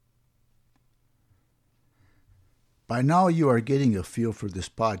By now you are getting a feel for this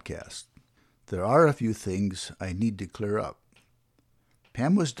podcast. There are a few things I need to clear up.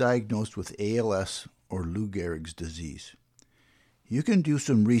 Pam was diagnosed with ALS or Lou Gehrig's disease. You can do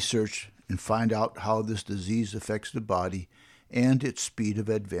some research and find out how this disease affects the body and its speed of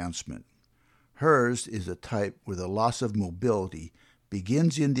advancement. Hers is a type where the loss of mobility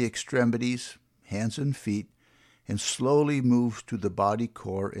begins in the extremities, hands and feet, and slowly moves to the body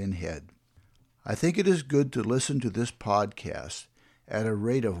core and head. I think it is good to listen to this podcast at a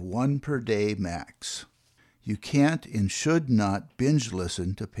rate of 1 per day max. You can't and should not binge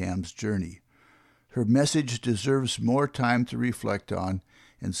listen to Pam's journey. Her message deserves more time to reflect on,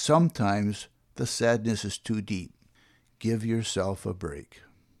 and sometimes the sadness is too deep. Give yourself a break.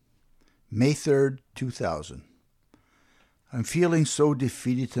 May 3rd, 2000. I'm feeling so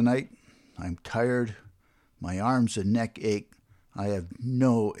defeated tonight. I'm tired. My arms and neck ache. I have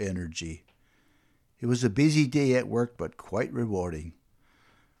no energy. It was a busy day at work, but quite rewarding.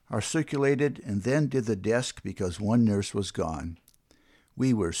 I circulated and then did the desk because one nurse was gone.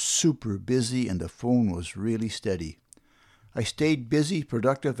 We were super busy and the phone was really steady. I stayed busy,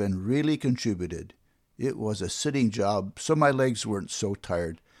 productive, and really contributed. It was a sitting job, so my legs weren't so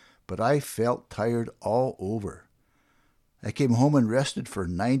tired, but I felt tired all over. I came home and rested for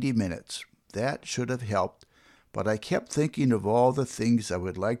 90 minutes. That should have helped, but I kept thinking of all the things I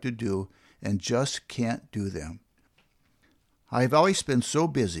would like to do and just can't do them. I've always been so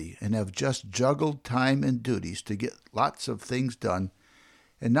busy and have just juggled time and duties to get lots of things done,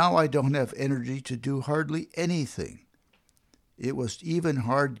 and now I don't have energy to do hardly anything. It was even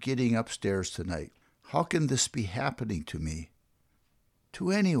hard getting upstairs tonight. How can this be happening to me?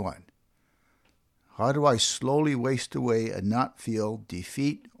 To anyone? How do I slowly waste away and not feel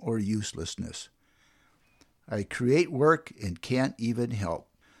defeat or uselessness? I create work and can't even help.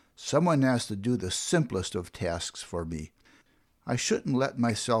 Someone has to do the simplest of tasks for me. I shouldn't let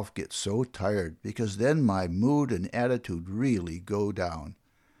myself get so tired because then my mood and attitude really go down.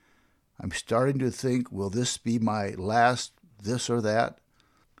 I'm starting to think, will this be my last this or that?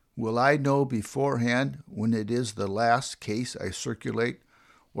 Will I know beforehand when it is the last case I circulate,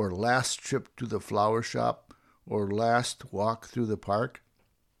 or last trip to the flower shop, or last walk through the park?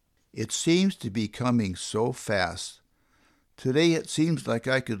 It seems to be coming so fast. Today it seems like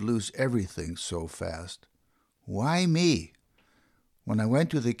I could lose everything so fast. Why me? When I went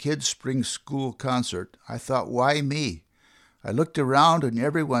to the kids' spring school concert, I thought, why me? I looked around and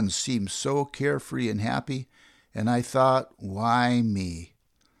everyone seemed so carefree and happy, and I thought, why me?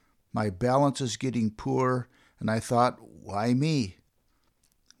 My balance is getting poor, and I thought, why me?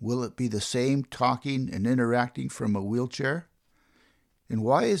 Will it be the same talking and interacting from a wheelchair? And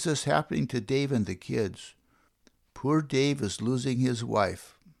why is this happening to Dave and the kids? Poor Dave is losing his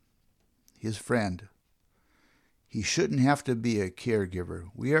wife, his friend. He shouldn't have to be a caregiver.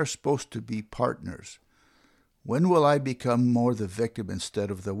 We are supposed to be partners. When will I become more the victim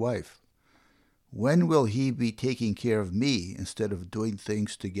instead of the wife? When will he be taking care of me instead of doing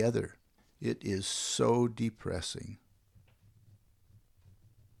things together? It is so depressing.